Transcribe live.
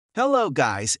Hello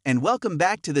guys and welcome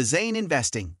back to the Zain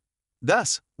Investing.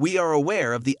 Thus, we are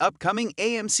aware of the upcoming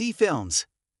AMC films.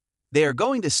 They are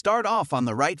going to start off on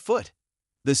the right foot.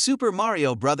 The Super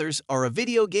Mario Brothers are a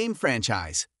video game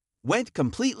franchise. Went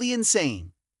completely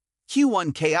insane.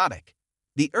 Q1 chaotic.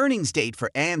 The earnings date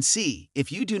for AMC, if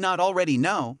you do not already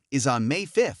know, is on May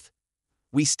 5th.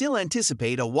 We still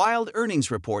anticipate a wild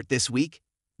earnings report this week.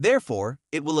 Therefore,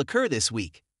 it will occur this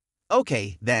week.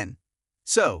 Okay, then.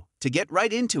 So, to get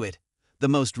right into it, the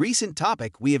most recent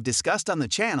topic we have discussed on the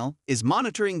channel is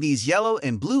monitoring these yellow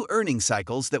and blue earnings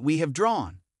cycles that we have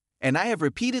drawn. And I have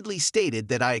repeatedly stated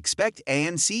that I expect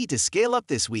AMC to scale up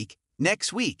this week,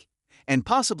 next week, and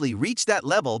possibly reach that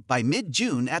level by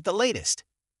mid-June at the latest.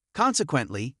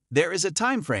 Consequently, there is a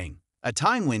time frame, a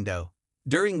time window,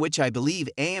 during which I believe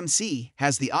AMC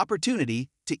has the opportunity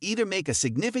to either make a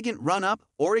significant run-up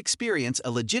or experience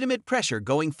a legitimate pressure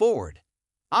going forward.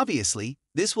 Obviously,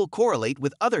 this will correlate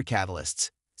with other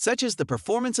catalysts, such as the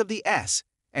performance of the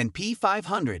S&P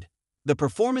 500, the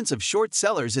performance of short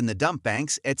sellers in the dump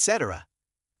banks, etc.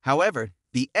 However,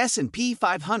 the S&P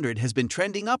 500 has been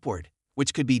trending upward,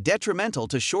 which could be detrimental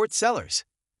to short sellers.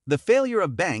 The failure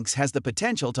of banks has the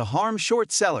potential to harm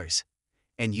short sellers.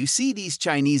 And you see these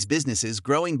Chinese businesses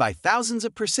growing by thousands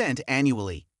of %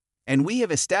 annually. And we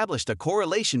have established a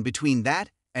correlation between that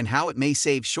and how it may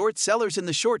save short sellers in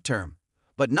the short term,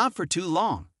 but not for too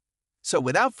long. So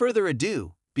without further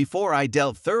ado, before I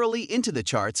delve thoroughly into the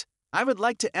charts, I would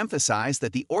like to emphasize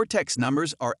that the Ortex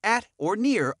numbers are at or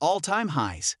near all-time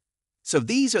highs. So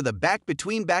these are the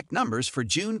back-between-back numbers for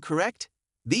June, correct?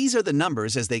 These are the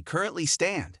numbers as they currently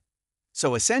stand.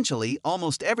 So essentially,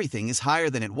 almost everything is higher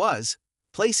than it was,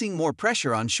 placing more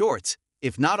pressure on shorts,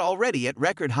 if not already at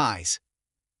record highs.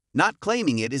 Not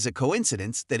claiming it is a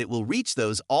coincidence that it will reach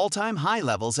those all-time high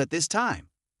levels at this time.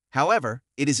 However,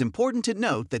 it is important to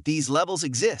note that these levels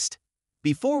exist.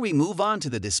 Before we move on to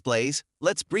the displays,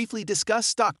 let's briefly discuss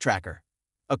Stock Tracker.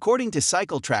 According to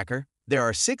Cycle Tracker, there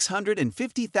are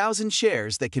 650,000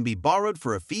 shares that can be borrowed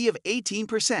for a fee of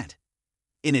 18%.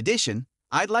 In addition,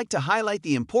 I'd like to highlight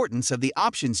the importance of the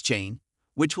options chain,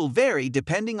 which will vary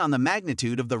depending on the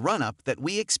magnitude of the run-up that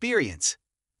we experience.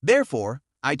 Therefore,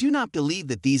 I do not believe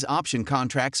that these option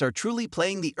contracts are truly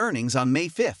playing the earnings on May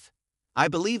 5th. I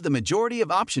believe the majority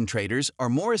of option traders are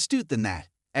more astute than that,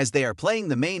 as they are playing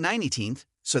the May 19th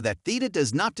so that theta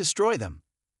does not destroy them.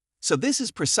 So this is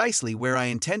precisely where I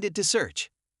intended to search.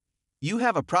 You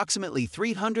have approximately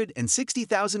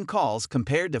 360,000 calls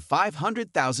compared to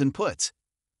 500,000 puts.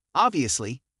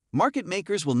 Obviously, market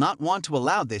makers will not want to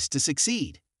allow this to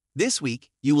succeed. This week,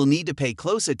 you will need to pay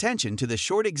close attention to the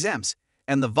short exempts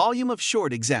and the volume of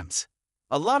short exempts.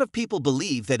 A lot of people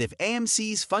believe that if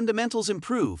AMC's fundamentals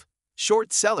improve,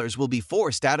 short sellers will be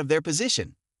forced out of their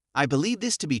position. I believe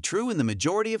this to be true in the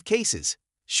majority of cases.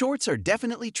 Shorts are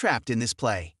definitely trapped in this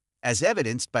play, as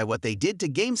evidenced by what they did to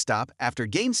GameStop after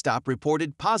GameStop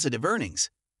reported positive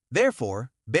earnings. Therefore,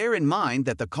 bear in mind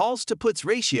that the calls to puts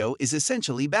ratio is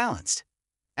essentially balanced.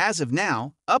 As of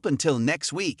now, up until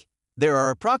next week, there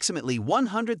are approximately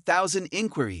 100,000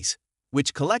 inquiries,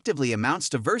 which collectively amounts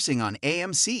to versing on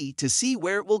AMC to see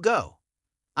where it will go.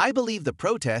 I believe the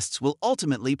protests will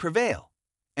ultimately prevail.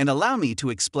 And allow me to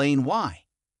explain why.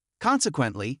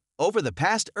 Consequently, over the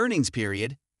past earnings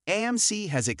period, AMC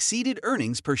has exceeded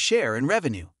earnings per share and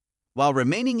revenue, while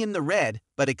remaining in the red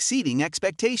but exceeding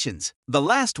expectations. The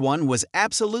last one was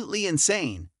absolutely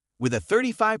insane, with a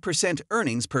 35%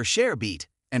 earnings per share beat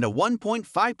and a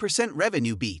 1.5%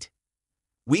 revenue beat.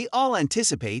 We all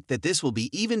anticipate that this will be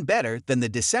even better than the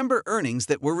December earnings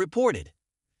that were reported.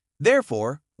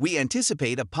 Therefore, we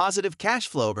anticipate a positive cash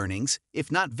flow earnings,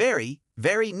 if not very,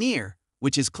 very near,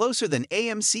 which is closer than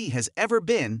AMC has ever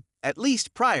been, at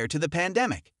least prior to the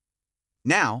pandemic.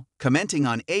 Now, commenting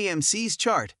on AMC's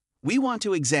chart, we want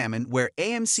to examine where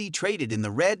AMC traded in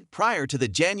the red prior to the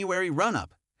January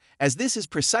run-up, as this is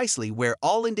precisely where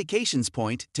all indications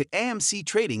point to AMC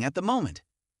trading at the moment.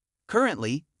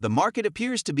 Currently, the market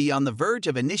appears to be on the verge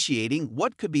of initiating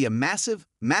what could be a massive,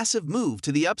 massive move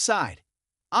to the upside.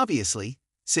 Obviously,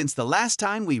 since the last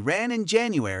time we ran in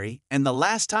January and the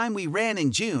last time we ran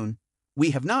in June,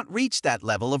 we have not reached that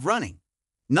level of running.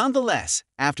 Nonetheless,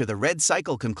 after the red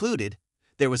cycle concluded,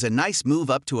 there was a nice move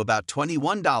up to about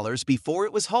 $21 before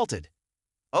it was halted.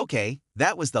 Okay,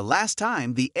 that was the last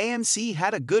time the AMC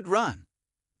had a good run.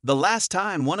 The last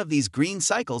time one of these green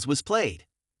cycles was played.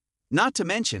 Not to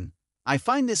mention, I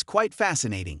find this quite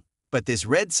fascinating, but this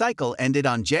red cycle ended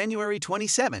on January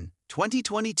 27,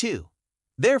 2022.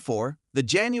 Therefore, the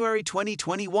January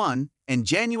 2021 and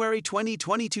January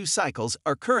 2022 cycles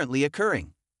are currently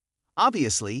occurring.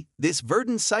 Obviously, this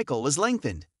verdant cycle was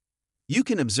lengthened, You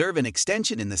can observe an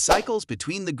extension in the cycles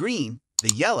between the green,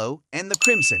 the yellow, and the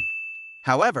crimson.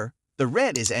 However, the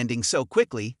red is ending so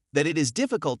quickly that it is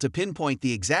difficult to pinpoint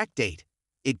the exact date.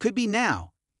 It could be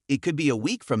now, it could be a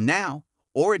week from now,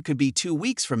 or it could be 2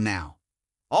 weeks from now.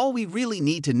 All we really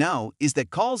need to know is that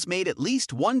calls made at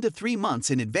least 1 to 3 months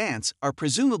in advance are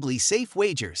presumably safe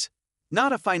wagers.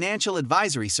 Not a financial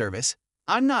advisory service.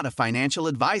 I'm not a financial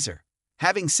advisor.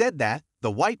 Having said that,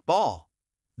 the white ball.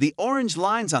 The orange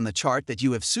lines on the chart that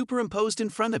you have superimposed in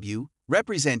front of you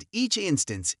represent each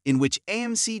instance in which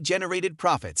AMC generated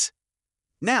profits.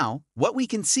 Now, what we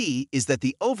can see is that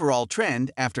the overall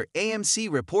trend after AMC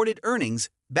reported earnings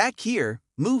back here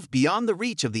moved beyond the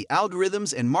reach of the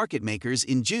algorithms and market makers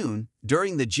in June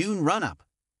during the June run-up.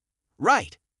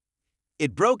 Right.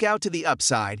 It broke out to the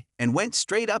upside and went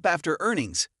straight up after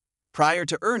earnings. Prior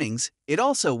to earnings, it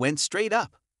also went straight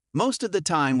up. Most of the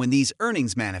time when these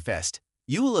earnings manifest,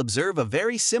 you will observe a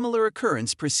very similar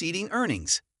occurrence preceding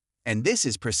earnings. And this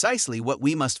is precisely what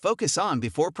we must focus on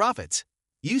before profits.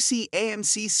 You see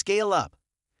AMC scale up.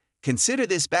 Consider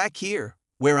this back here,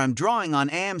 where I'm drawing on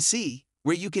AMC,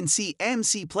 where you can see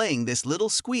AMC playing this little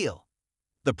squeal.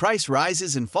 The price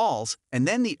rises and falls, and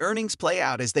then the earnings play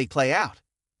out as they play out.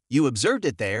 You observed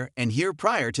it there and here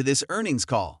prior to this earnings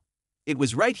call. It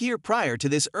was right here prior to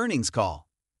this earnings call.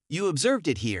 You observed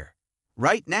it here.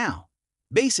 Right now.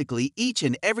 Basically each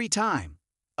and every time.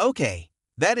 Okay,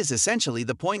 that is essentially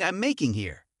the point I'm making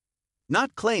here.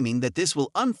 Not claiming that this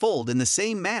will unfold in the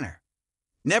same manner.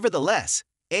 Nevertheless,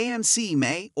 AMC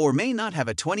may or may not have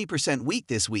a 20% week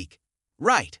this week.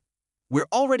 Right. We're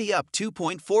already up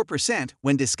 2.4%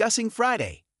 when discussing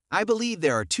Friday. I believe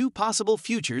there are 2 possible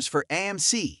futures for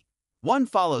AMC. One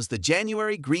follows the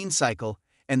January green cycle,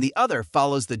 and the other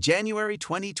follows the January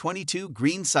 2022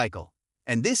 green cycle.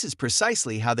 And this is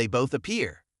precisely how they both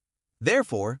appear.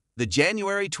 Therefore, the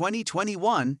January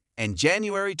 2021 and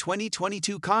January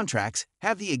 2022 contracts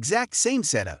have the exact same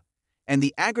setup, and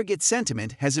the aggregate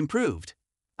sentiment has improved.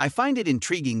 I find it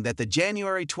intriguing that the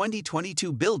January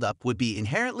 2022 buildup would be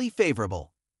inherently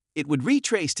favorable. It would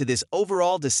retrace to this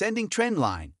overall descending trend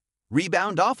line,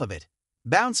 rebound off of it,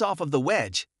 bounce off of the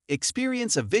wedge,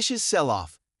 experience a vicious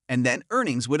sell-off, and then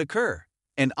earnings would occur.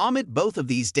 And amid both of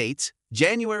these dates,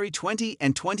 January 20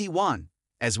 and 21,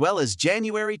 as well as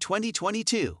January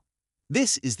 2022.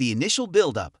 This is the initial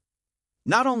buildup.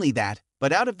 Not only that,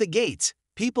 but out of the gates,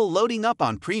 people loading up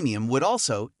on premium would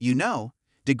also,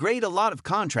 degrade a lot of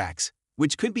contracts,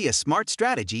 which could be a smart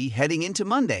strategy heading into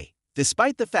Monday,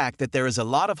 despite the fact that there is a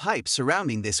lot of hype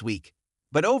surrounding this week.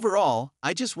 But overall,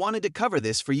 I just wanted to cover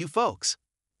this for you folks.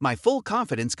 My full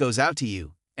confidence goes out to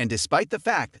you, and despite the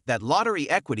fact that lottery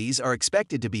equities are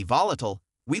expected to be volatile,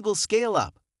 we will scale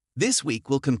up. This week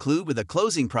will conclude with a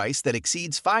closing price that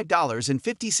exceeds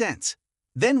 $5.50.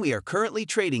 Then we are currently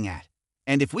trading at.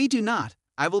 And if we do not,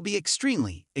 I will be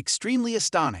extremely, extremely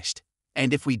astonished.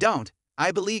 And if we don't,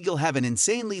 I believe you'll have an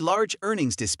insanely large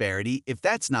earnings disparity if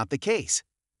that's not the case.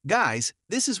 Guys,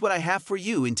 this is what I have for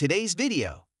you in today's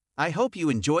video. I hope you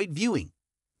enjoyed viewing.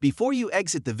 Before you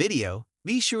exit the video,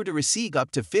 be sure to receive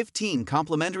up to 15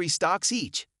 complimentary stocks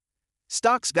each.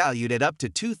 Stocks valued at up to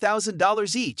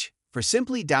 $2,000 each for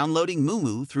simply downloading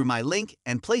Moomoo through my link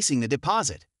and placing the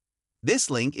deposit. This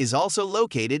link is also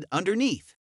located underneath.